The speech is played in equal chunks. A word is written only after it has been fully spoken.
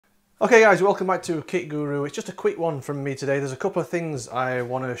Okay guys, welcome back to Kit Guru. It's just a quick one from me today. There's a couple of things I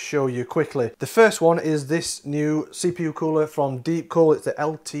want to show you quickly. The first one is this new CPU cooler from Deepcool. It's the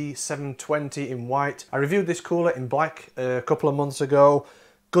LT720 in white. I reviewed this cooler in black a couple of months ago.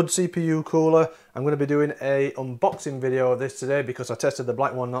 Good CPU cooler. I'm going to be doing a unboxing video of this today because I tested the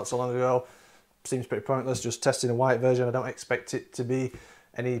black one not so long ago. Seems pretty pointless just testing a white version. I don't expect it to be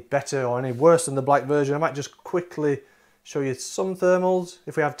any better or any worse than the black version. I might just quickly show you some thermals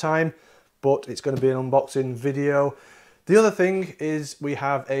if we have time, but it's going to be an unboxing video. The other thing is we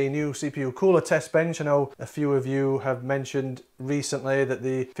have a new CPU cooler test bench. I know a few of you have mentioned recently that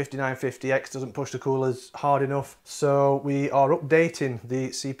the 5950X doesn't push the coolers hard enough, so we are updating the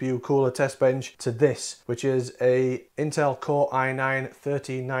CPU cooler test bench to this, which is a Intel Core i9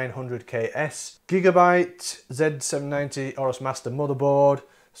 13900KS, Gigabyte Z790 Aorus Master motherboard,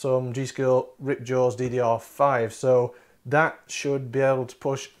 some G.SKILL Ripjaws DDR5, so that should be able to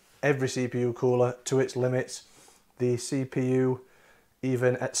push every CPU cooler to its limits. The CPU,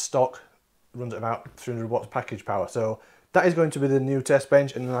 even at stock, runs at about 300 watts package power. So that is going to be the new test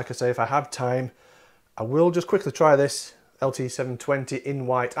bench. And like I say, if I have time, I will just quickly try this LT720 in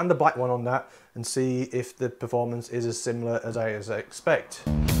white and the black one on that and see if the performance is as similar as I expect.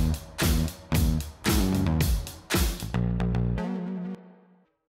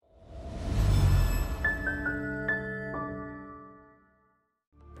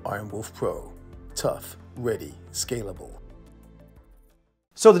 Iron Wolf Pro, tough, ready, scalable.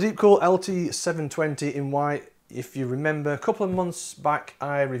 So the Deepcool LT720 in white, if you remember, a couple of months back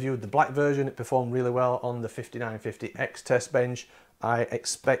I reviewed the black version. It performed really well on the 5950X test bench. I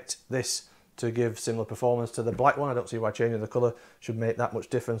expect this to give similar performance to the black one. I don't see why changing the colour should make that much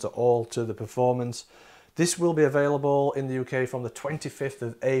difference at all to the performance. This will be available in the UK from the 25th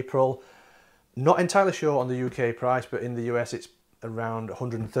of April. Not entirely sure on the UK price, but in the US it's around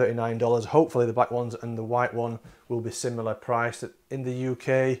 $139. Hopefully the black ones and the white one will be similar priced. In the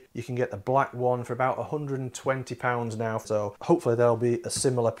UK you can get the black one for about £120 now, so hopefully they'll be a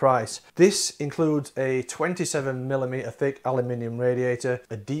similar price. This includes a 27mm thick aluminium radiator,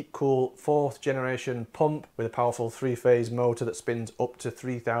 a Deepcool 4th generation pump with a powerful 3-phase motor that spins up to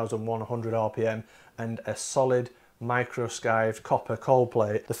 3100 RPM and a solid micro-skived copper cold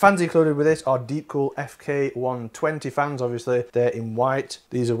plate. The fans included with this are Deepcool FK120 fans. Obviously they're in white.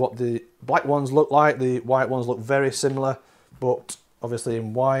 These are what the black ones look like. The white ones look very similar, but obviously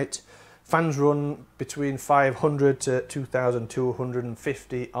in white. Fans run between 500 to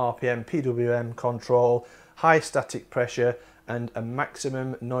 2250 RPM PWM control, high static pressure and a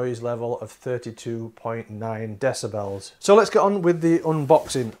maximum noise level of 32.9 decibels. So let's get on with the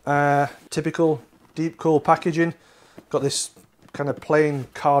unboxing. Typical Deepcool packaging. Got this kind of plain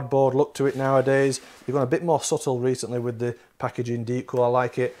cardboard look to it nowadays. They've gone a bit more subtle recently with the packaging. Deepcool, I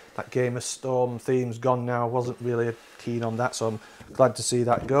like it. That Game of Storm theme's gone now. I wasn't really keen on that, so I'm glad to see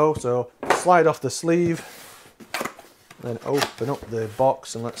that go. So slide off the sleeve, then open up the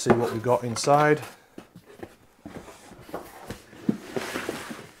box and let's see what we've got inside.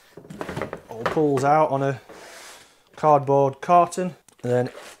 All pulls out on a cardboard carton. And then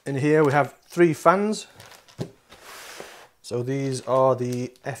in here we have 3 fans. So these are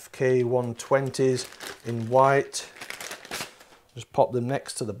the FK120s in white. Just pop them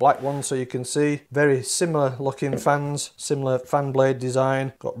next to the black one so you can see. Very similar looking fans, similar fan blade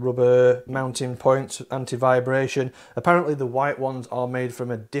design. Got rubber mounting points, anti-vibration. Apparently the white ones are made from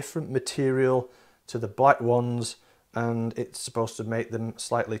a different material to the black ones, and it's supposed to make them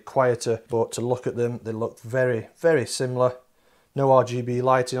slightly quieter, but to look at them, they look very, very similar. No RGB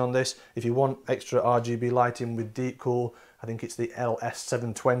lighting on this. If you want extra RGB lighting with Deepcool, I think it's the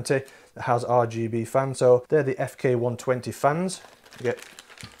LS720 that has RGB fans. So they're the FK120 fans. You get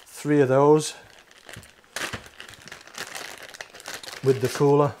 3 of those with the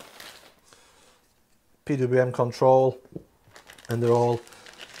cooler, PWM control, and they're all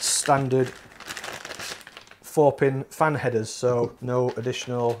standard 4-pin fan headers, so no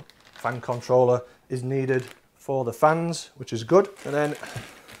additional fan controller is needed for the fans, which is good. And then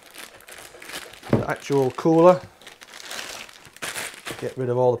the actual cooler, get rid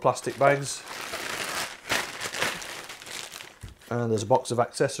of all the plastic bags, and there's a box of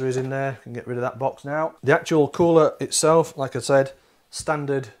accessories in there. You can get rid of that box now. The actual cooler itself, like I said,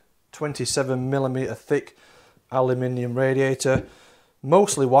 standard 27mm thick aluminium radiator,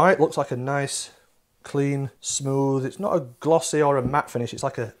 mostly white. Looks like a nice clean, smooth. It's not a glossy or a matte finish, it's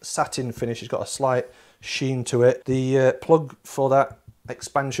like a satin finish. It's got a slight sheen to it. The plug for that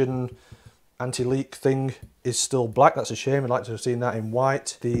expansion anti-leak thing is still black. That's a shame. I'd like to have seen that in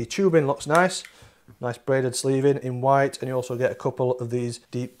white. The tubing looks nice. Nice braided sleeving in white, and you also get a couple of these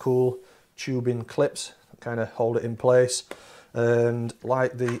Deepcool tubing clips that kind of hold it in place. And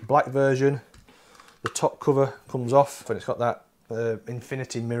like the black version, the top cover comes off and it's got that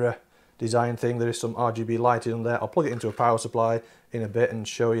infinity mirror design thing. There is some RGB lighting on there. I'll plug it into a power supply in a bit and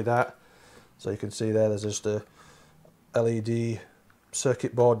show you that. So you can see there's just a LED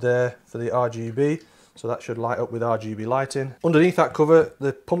circuit board there for the RGB. So that should light up with RGB lighting. Underneath that cover,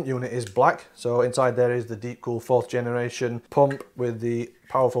 the pump unit is black. So inside there is the Deepcool 4th generation pump with the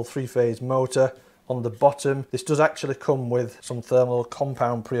powerful 3-phase motor. On the bottom, this does actually come with some thermal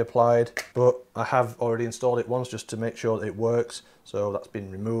compound pre-applied, but I have already installed it once just to make sure that it works. So that's been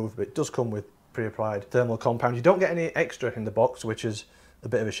removed, but it does come with pre-applied thermal compound. You don't get any extra in the box, which is a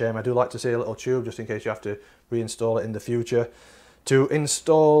bit of a shame. I do like to see a little tube just in case you have to reinstall it in the future. To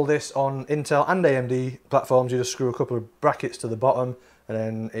install this on Intel and AMD platforms, you just screw a couple of brackets to the bottom and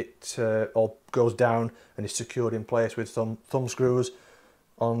then it all goes down and is secured in place with some thumb screws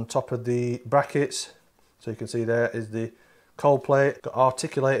on top of the brackets. So you can see there is the cold plate, got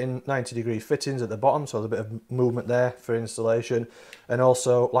articulating 90-degree fittings at the bottom, so there's a bit of movement there for installation. And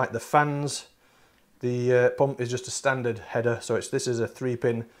also, like the fans, the pump is just a standard header, so this is a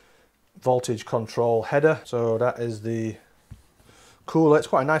 3-pin voltage control header. So that is the cooler. It's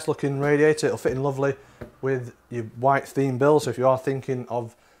quite a nice looking radiator. It'll fit in lovely with your white theme build. So if you are thinking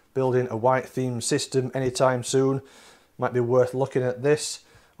of building a white theme system anytime soon, might be worth looking at this.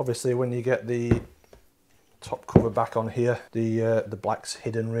 Obviously, when you get the top cover back on here, the black's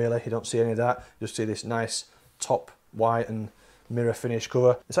hidden really. You don't see any of that. You just see this nice top white and mirror finish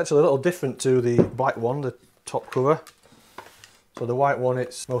cover. It's actually a little different to the black one, the top cover. So the white one,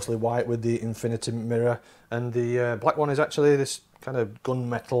 it's mostly white with the infinity mirror, and the black one is actually this kind of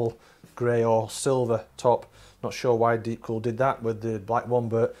gunmetal grey or silver top. Not sure why Deepcool did that with the black one,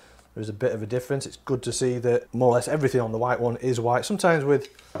 but there's a bit of a difference. It's good to see that more or less everything on the white one is white. Sometimes with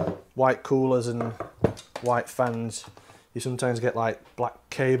white coolers and white fans, you sometimes get like black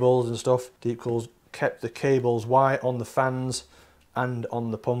cables and stuff. Deepcool's kept the cables white on the fans and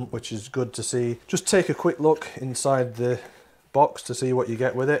on the pump, which is good to see. Just take a quick look inside the box to see what you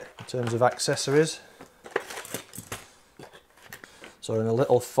get with it in terms of accessories. So in a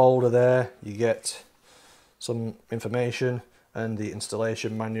little folder there, you get some information and the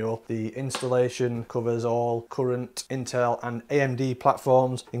installation manual. The installation covers all current Intel and AMD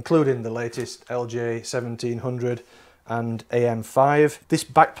platforms, including the latest LJ1700 and AM5. This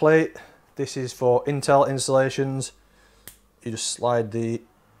backplate, this is for Intel installations. You just slide the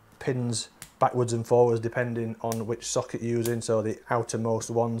pins backwards and forwards depending on which socket you're using. So the outermost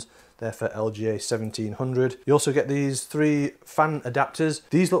ones, they're for LJ1700. You also get these 3 fan adapters.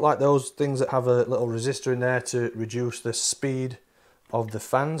 These look like those things that have a little resistor in there to reduce the speed of the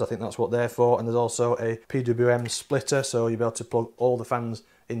fans. I think that's what they're for. And there's also a PWM splitter, so you'll be able to plug all the fans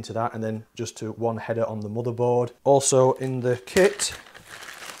into that and then just to one header on the motherboard. Also in the kit,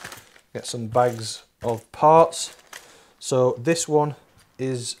 get some bags of parts. So this one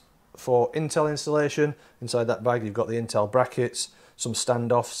is for Intel installation. Inside that bag you've got the Intel brackets, some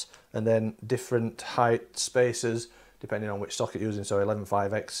standoffs, and then different height spacers depending on which socket you're using, so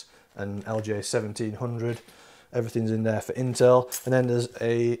 11.5X and LJ1700. Everything's in there for Intel. And then there's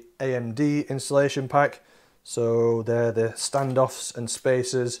a AMD installation pack, so they're the standoffs and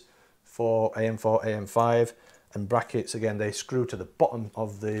spacers for AM4, AM5, and brackets, again, they screw to the bottom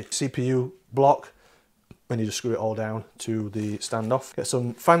of the CPU block and you just screw it all down to the standoff. Get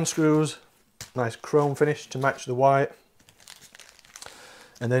some fan screws, nice chrome finish to match the white.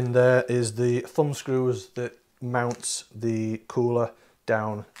 And then there is the thumb screws that mounts the cooler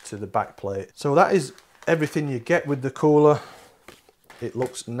down to the back plate. So that is everything you get with the cooler. It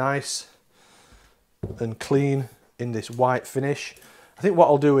looks nice and clean in this white finish. I think what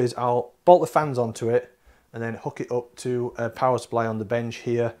I'll do is I'll bolt the fans onto it and then hook it up to a power supply on the bench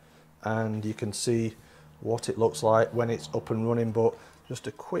here, and you can see what it looks like when it's up and running. But just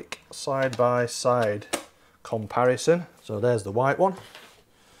a quick side-by-side comparison. So there's the white one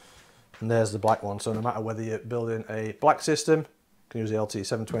and there's the black one. So no matter whether you're building a black system, you can use the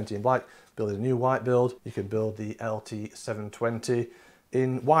LT720 in black. Building a new white build, you can build the LT720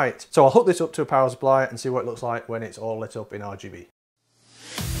 in white. So I'll hook this up to a power supply and see what it looks like when it's all lit up in RGB.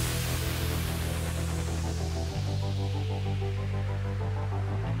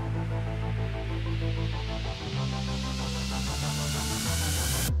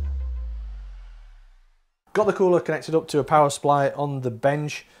 Got the cooler connected up to a power supply on the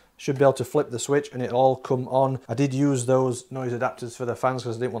bench. should be able to flip the switch and it'll all come on. I did use those noise adapters for the fans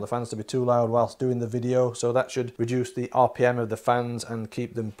because I didn't want the fans to be too loud whilst doing the video, so that should reduce the RPM of the fans and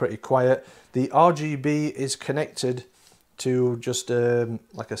keep them pretty quiet. The RGB is connected to just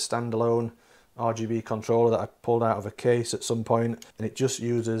like a standalone RGB controller that I pulled out of a case at some point, and it just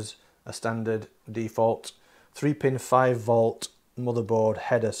uses a standard default 3-pin 5-volt motherboard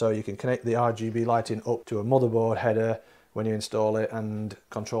header, so you can connect the RGB lighting up to a motherboard header when you install it and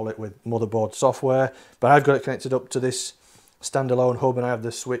control it with motherboard software. But I've got it connected up to this standalone hub, and I have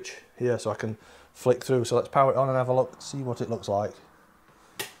the switch here so I can flick through. So let's power it on and have a look, see what it looks like.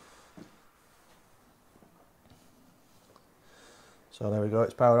 So there we go,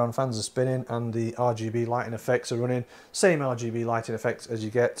 it's powered on, fans are spinning and the RGB lighting effects are running. Same RGB lighting effects as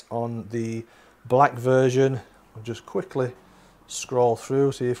you get on the black version. I'll just quickly scroll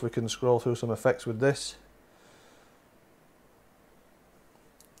through, see if we can scroll through some effects with this.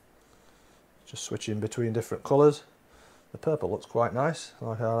 Just switching between different colours. The purple looks quite nice, I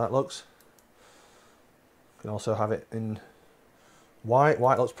like how that looks. You can also have it in white,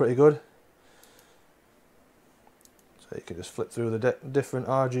 white looks pretty good. So you can just flip through the different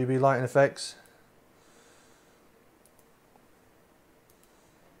RGB lighting effects.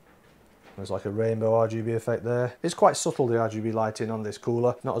 There's like a rainbow RGB effect there. It's quite subtle, the RGB lighting on this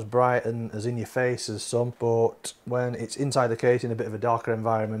cooler. Not as bright and as in your face as some, but when it's inside the case in a bit of a darker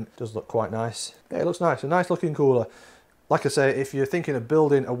environment, it does look quite nice. Yeah, it looks nice, a nice looking cooler. Like I say, if you're thinking of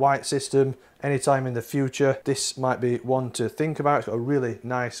building a white system anytime in the future, this might be one to think about. It's got a really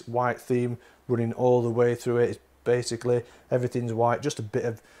nice white theme running all the way through it. It's basically everything's white, just a bit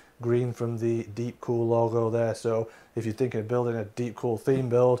of green from the Deepcool logo there. So if you're thinking of building a Deepcool theme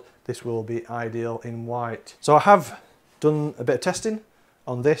build, this will be ideal in white. So I have done a bit of testing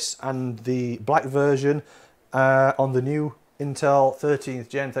on this and the black version on the new Intel 13th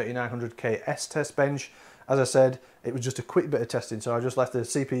Gen 3900KS test bench. As I said, it was just a quick bit of testing, so I just left the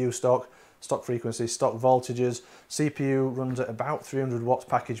CPU stock frequency, stock voltages. CPU runs at about 300 watts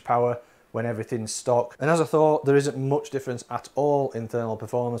package power when everything's stock. And as I thought, there isn't much difference at all in thermal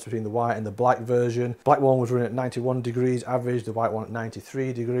performance between the white and the black version. Black one was running at 91 degrees average, the white one at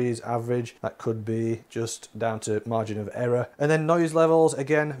 93 degrees average. That could be just down to margin of error. And then noise levels,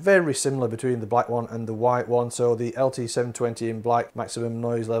 again, very similar between the black one and the white one. So the LT720 in black, maximum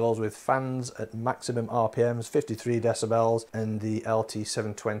noise levels with fans at maximum RPMs, 53 decibels, and the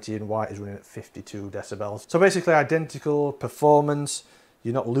LT720 in white is running at 52 decibels. So basically identical performance.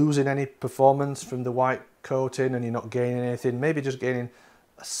 You're not losing any performance from the white coating and you're not gaining anything, maybe just gaining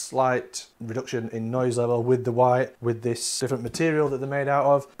a slight reduction in noise level with the white, with this different material that they're made out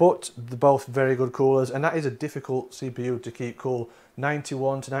of, but they're both very good coolers, and that is a difficult CPU to keep cool.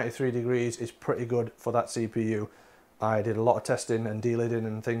 91 to 93 degrees is pretty good for that CPU. I did a lot of testing and de-lidding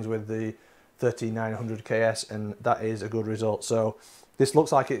and things with the 13900KS, and that is a good result. So this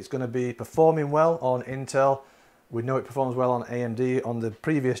looks like it's going to be performing well on Intel. We know it performs well on AMD on the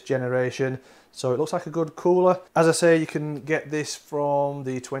previous generation, so it looks like a good cooler. As I say, you can get this from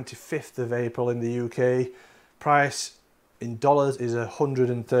the 25th of April in the UK. Price in dollars is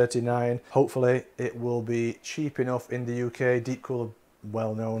 $139. Hopefully it will be cheap enough in the UK. Deepcool are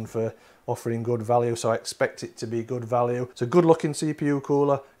well known for offering good value, so I expect it to be good value. It's a good looking CPU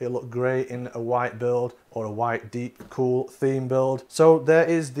cooler. It'll look great in a white build or a white Deepcool theme build. So there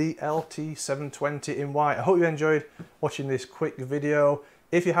is the LT720 in white. I hope you enjoyed watching this quick video.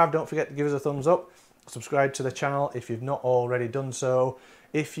 If you have, don't forget to give us a thumbs up. Subscribe to the channel if you've not already done so.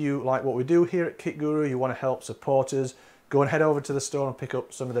 If you like what we do here at KitGuru, you want to help support us, go and head over to the store and pick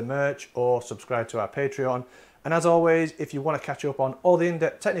up some of the merch or subscribe to our Patreon. And as always, if you want to catch up on all the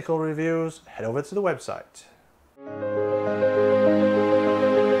in-depth technical reviews, head over to the website.